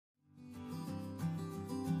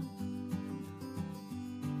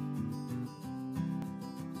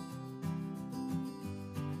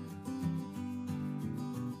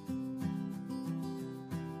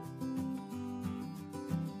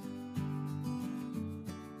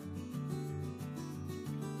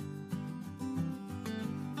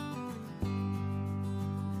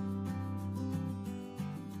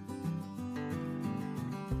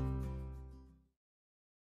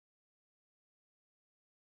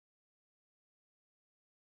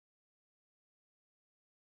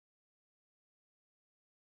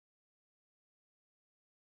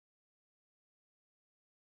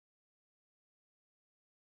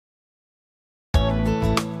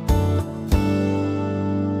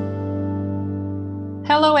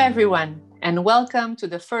Hello everyone, and welcome to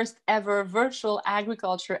the first ever Virtual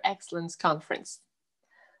Agriculture Excellence Conference.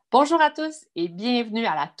 Bonjour à tous et bienvenue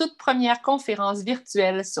à la toute première conférence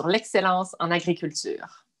virtuelle sur l'excellence en agriculture.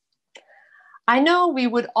 I know we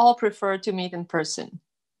would all prefer to meet in person,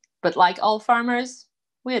 but like all farmers,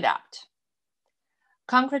 we adapt.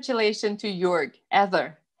 Congratulations to Joerg,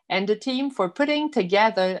 Heather, and the team for putting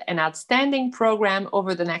together an outstanding program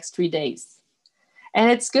over the next 3 days. And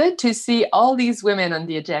it's good to see all these women on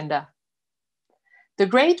the agenda. The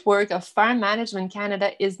great work of Farm Management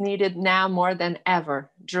Canada is needed now more than ever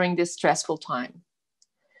during this stressful time.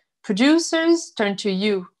 Producers turn to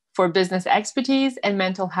you for business expertise and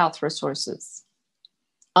mental health resources.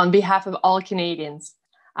 On behalf of all Canadians,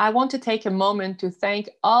 I want to take a moment to thank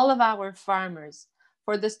all of our farmers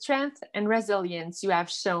for the strength and resilience you have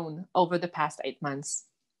shown over the past 8 months.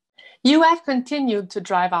 You have continued to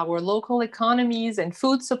drive our local economies and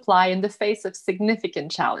food supply in the face of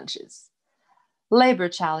significant challenges. Labor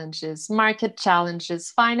challenges, market challenges,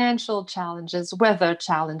 financial challenges, weather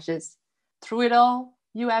challenges. Through it all,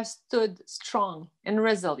 you have stood strong and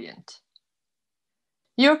resilient.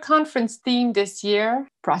 Your conference theme this year,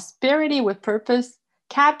 Prosperity with Purpose,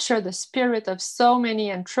 captured the spirit of so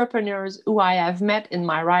many entrepreneurs who I have met in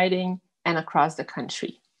my writing and across the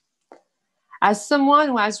country. As someone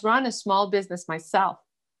who has run a small business myself,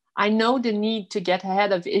 I know the need to get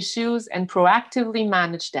ahead of issues and proactively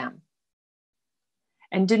manage them.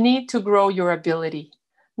 And the need to grow your ability,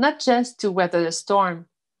 not just to weather the storm,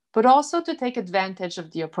 but also to take advantage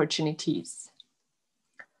of the opportunities.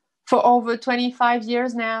 For over 25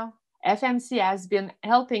 years now, FMC has been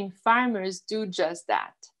helping farmers do just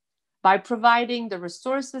that by providing the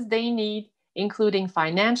resources they need, including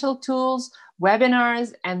financial tools,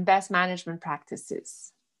 webinars, and best management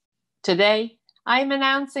practices. Today, I am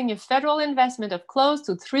announcing a federal investment of close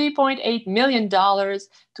to $3.8 million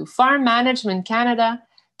to Farm Management Canada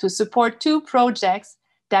to support 2 projects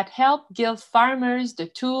that help give farmers the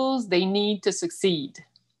tools they need to succeed.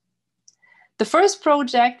 The first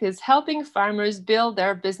project is helping farmers build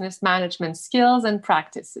their business management skills and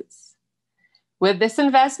practices. With this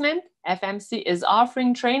investment, FMC is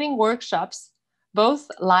offering training workshops, both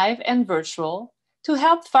live and virtual, to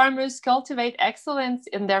help farmers cultivate excellence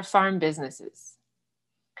in their farm businesses.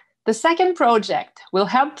 The second project will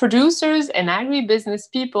help producers and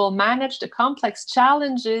agribusiness people manage the complex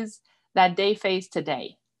challenges that they face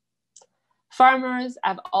today. Farmers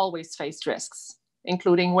have always faced risks,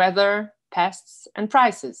 including weather, pests, and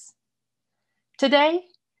prices. Today,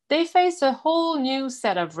 they face a whole new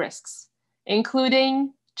set of risks,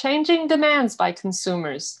 including changing demands by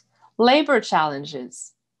consumers, labor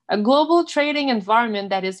challenges, a global trading environment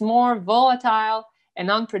that is more volatile and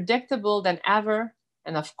unpredictable than ever,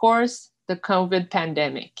 and of course, the COVID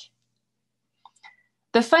pandemic.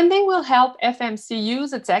 The funding will help FMC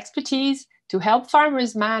use its expertise to help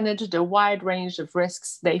farmers manage the wide range of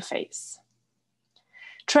risks they face.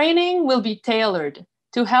 Training will be tailored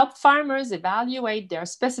to help farmers evaluate their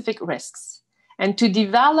specific risks and to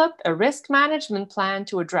develop a risk management plan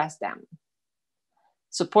to address them.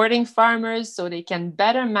 Supporting farmers so they can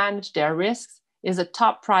better manage their risks is a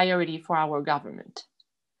top priority for our government.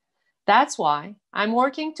 That's why I'm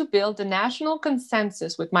working to build a national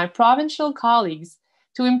consensus with my provincial colleagues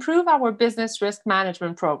to improve our business risk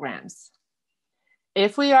management programs.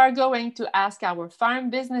 If we are going to ask our farm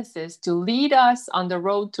businesses to lead us on the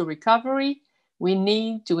road to recovery, we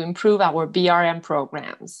need to improve our BRM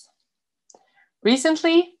programs.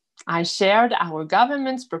 Recently, I shared our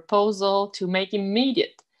government's proposal to make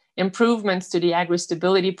immediate improvements to the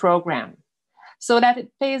Agri-Stability program so that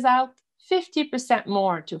it pays out 50%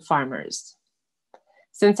 more to farmers.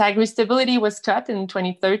 Since Agri-Stability was cut in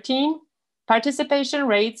 2013, participation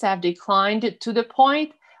rates have declined to the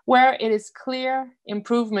point where it is clear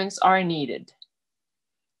improvements are needed.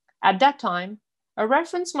 At that time, a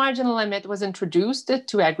reference margin limit was introduced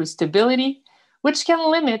to Agri-Stability, which can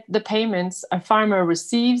limit the payments a farmer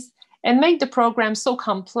receives and make the program so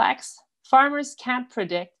complex, farmers can't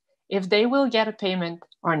predict if they will get a payment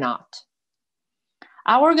or not.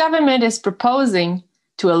 Our government is proposing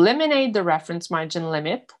to eliminate the reference margin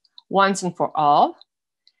limit once and for all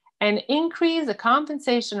and increase the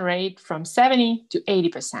compensation rate from 70% to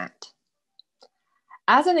 80%.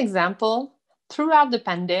 As an example, throughout the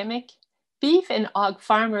pandemic, beef and hog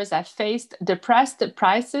farmers have faced depressed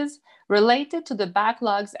prices related to the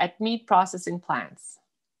backlogs at meat processing plants.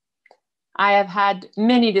 I have had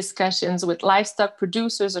many discussions with livestock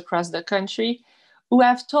producers across the country who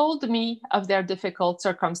have told me of their difficult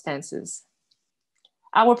circumstances.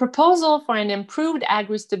 Our proposal for an improved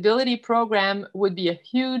Agri-Stability program would be a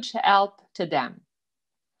huge help to them.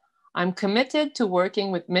 I'm committed to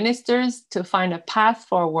working with ministers to find a path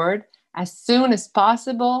forward as soon as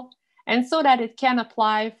possible and so that it can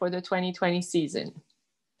apply for the 2020 season.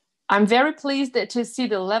 I'm very pleased to see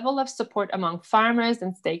the level of support among farmers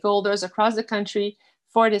and stakeholders across the country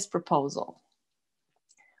for this proposal.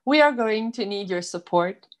 We are going to need your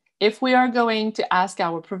support if we are going to ask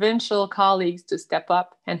our provincial colleagues to step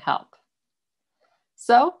up and help.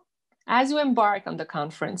 So, as you embark on the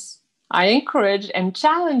conference, I encourage and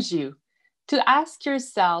challenge you to ask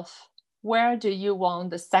yourself, where do you want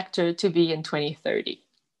the sector to be in 2030?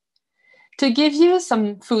 To give you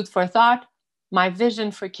some food for thought, my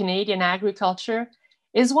vision for Canadian agriculture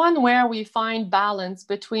is one where we find balance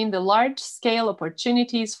between the large-scale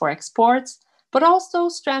opportunities for exports, but also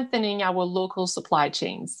strengthening our local supply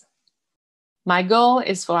chains. My goal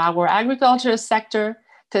is for our agriculture sector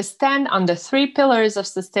to stand on the 3 pillars of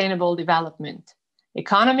sustainable development: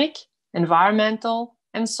 economic, environmental,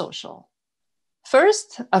 and social.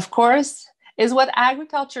 First, of course, is what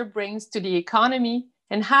agriculture brings to the economy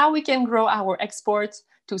and how we can grow our exports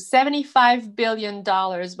to $75 billion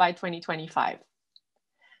by 2025.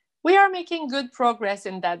 We are making good progress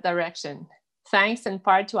in that direction, thanks in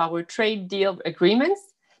part to our trade deal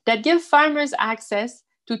agreements that give farmers access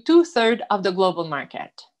to 2/3 of the global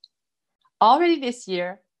market. Already this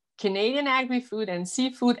year, Canadian agri-food and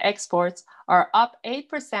seafood exports are up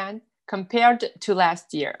 8% compared to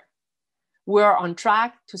last year. We are on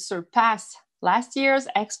track to surpass last year's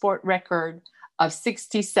export record of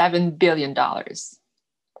 $67 billion.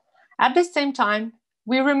 At the same time,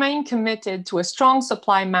 we remain committed to a strong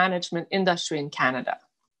supply management industry in Canada.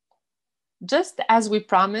 Just as we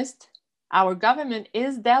promised, our government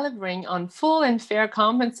is delivering on full and fair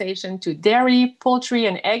compensation to dairy, poultry,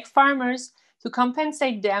 and egg farmers to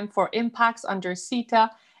compensate them for impacts under CETA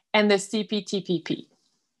and the CPTPP.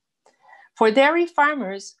 For dairy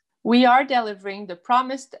farmers, we are delivering the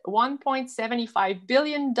promised $1.75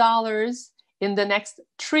 billion in the next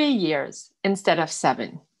 3 years instead of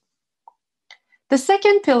 7. The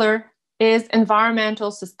second pillar is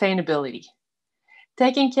environmental sustainability,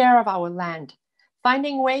 taking care of our land,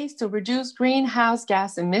 finding ways to reduce greenhouse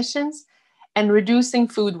gas emissions, and reducing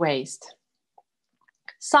food waste.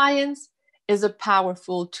 Science is a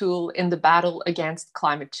powerful tool in the battle against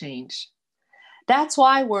climate change. That's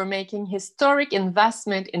why we're making historic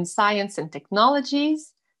investment in science and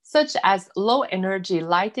technologies, such as low-energy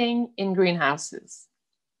lighting in greenhouses.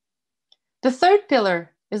 The third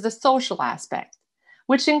pillar is the social aspect,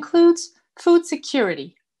 which includes food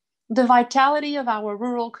security, the vitality of our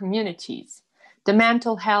rural communities, the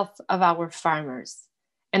mental health of our farmers,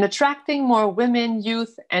 and attracting more women,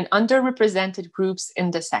 youth, and underrepresented groups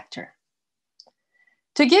in the sector.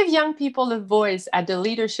 To give young people a voice at the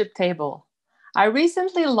leadership table, I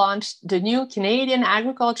recently launched the new Canadian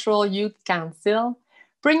Agricultural Youth Council,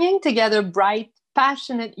 bringing together bright,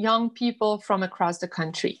 passionate young people from across the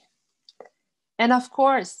country. And of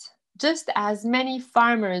course, just as many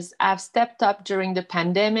farmers have stepped up during the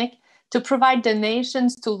pandemic to provide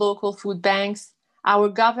donations to local food banks, our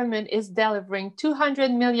government is delivering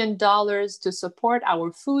 $200 million to support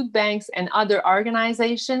our food banks and other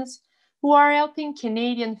organizations who are helping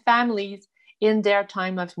Canadian families in their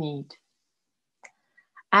time of need.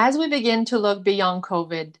 As we begin to look beyond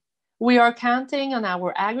COVID, we are counting on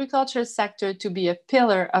our agriculture sector to be a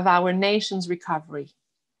pillar of our nation's recovery.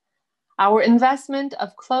 Our investment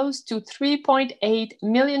of close to $3.8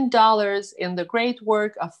 million in the great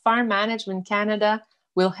work of Farm Management Canada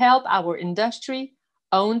will help our industry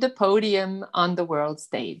own the podium on the world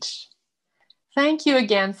stage. Thank you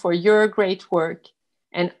again for your great work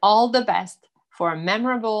and all the best for a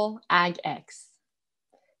memorable AgX.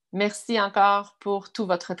 Merci encore pour tout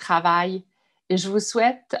votre travail et je vous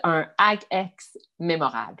souhaite un AgX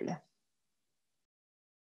mémorable.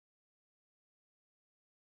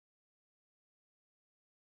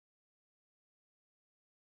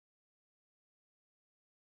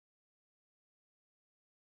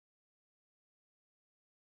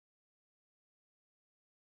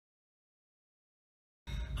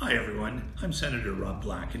 Hi everyone, I'm Senator Rob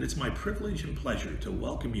Black, and it's my privilege and pleasure to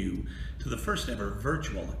welcome you to the first ever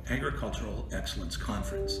virtual Agricultural Excellence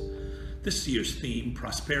Conference. This year's theme,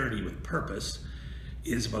 Prosperity with Purpose,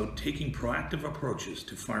 is about taking proactive approaches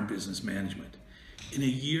to farm business management. In a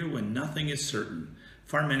year when nothing is certain,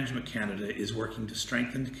 Farm Management Canada is working to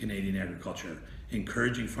strengthen Canadian agriculture,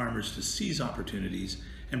 encouraging farmers to seize opportunities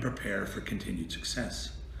and prepare for continued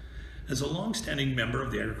success. As a long-standing member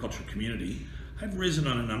of the agriculture community, I've risen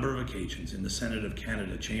on a number of occasions in the Senate of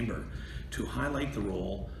Canada chamber to highlight the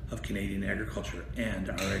role of Canadian agriculture and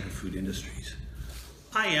our agri-food industries.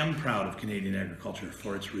 I am proud of Canadian agriculture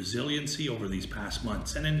for its resiliency over these past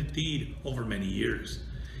months and indeed over many years.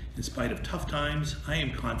 In spite of tough times, I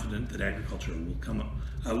am confident that agriculture will come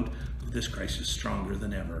out of this crisis stronger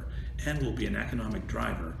than ever and will be an economic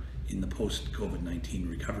driver in the post-COVID-19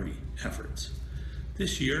 recovery efforts.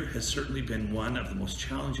 This year has certainly been one of the most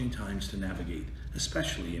challenging times to navigate,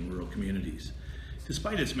 especially in rural communities.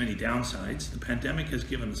 Despite its many downsides, the pandemic has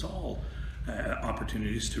given us all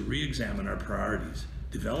opportunities to re-examine our priorities,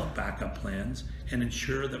 develop backup plans, and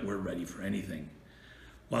ensure that we're ready for anything.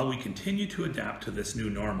 While we continue to adapt to this new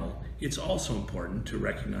normal, it's also important to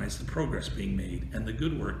recognize the progress being made and the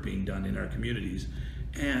good work being done in our communities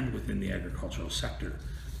and within the agricultural sector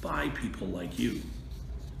by people like you.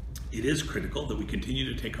 It is critical that we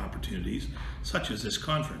continue to take opportunities such as this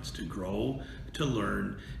conference to grow, to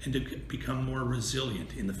learn, and to become more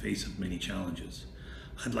resilient in the face of many challenges.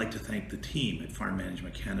 I'd like to thank the team at Farm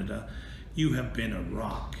Management Canada. You have been a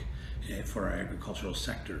rock for our agricultural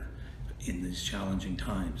sector in these challenging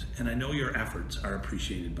times, and I know your efforts are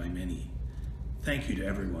appreciated by many. Thank you to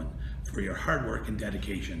everyone for your hard work and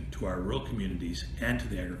dedication to our rural communities and to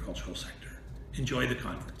the agricultural sector. Enjoy the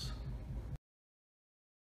conference.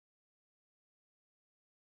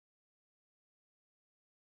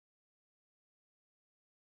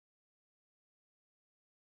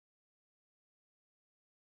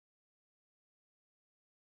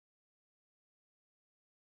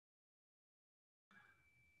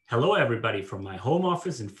 Hello everybody from my home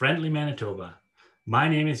office in friendly Manitoba. My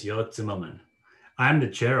name is Joerg Zimmermann. I'm the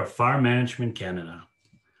chair of Farm Management Canada.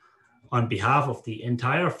 On behalf of the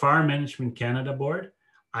entire Farm Management Canada board,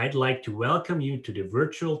 I'd like to welcome you to the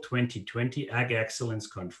virtual 2020 Ag Excellence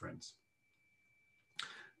Conference.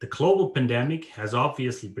 The global pandemic has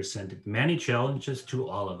obviously presented many challenges to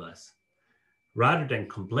all of us. Rather than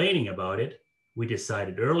complaining about it, we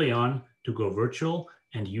decided early on to go virtual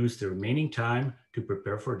and use the remaining time to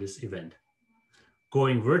prepare for this event.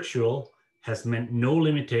 Going virtual has meant no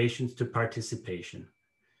limitations to participation.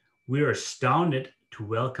 We are astounded to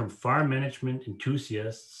welcome farm management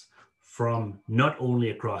enthusiasts from not only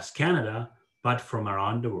across Canada, but from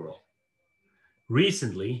around the world.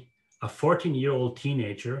 Recently, a 14-year-old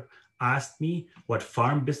teenager asked me what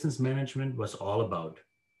farm business management was all about.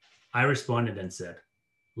 I responded and said,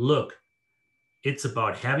 "Look, it's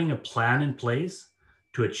about having a plan in place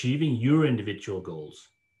to achieving your individual goals,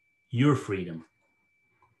 your freedom."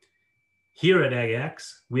 Here at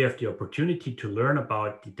AgX, we have the opportunity to learn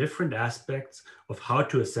about the different aspects of how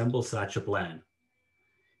to assemble such a plan.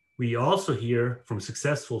 We also hear from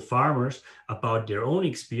successful farmers about their own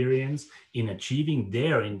experience in achieving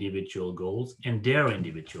their individual goals and their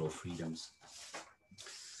individual freedoms.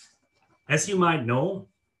 As you might know,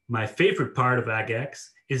 my favorite part of AgX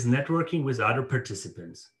is networking with other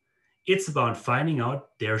participants. It's about finding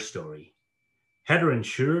out their story. Heather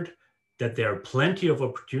ensured that there are plenty of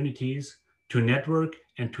opportunities to network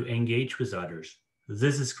and to engage with others.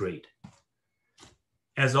 This is great.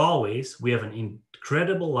 As always, we have an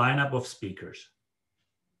incredible lineup of speakers.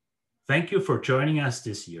 Thank you for joining us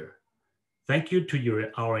this year. Thank you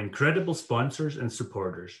to our incredible sponsors and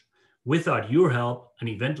supporters. Without your help, an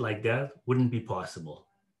event like that wouldn't be possible.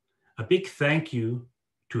 A big thank you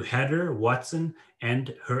to Heather Watson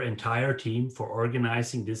and her entire team for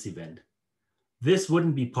organizing this event. This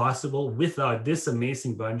wouldn't be possible without this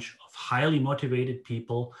amazing bunch of highly motivated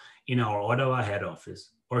people in our Ottawa head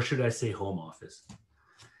office, or should I say home office.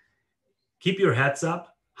 Keep your heads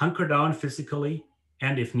up, hunker down physically,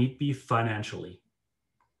 and if need be, financially.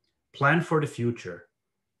 Plan for the future.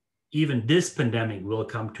 Even this pandemic will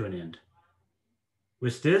come to an end.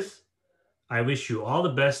 With this, I wish you all the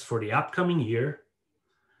best for the upcoming year.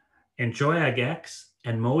 Enjoy AgX,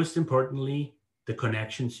 and most importantly, the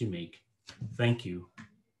connections you make. Thank you.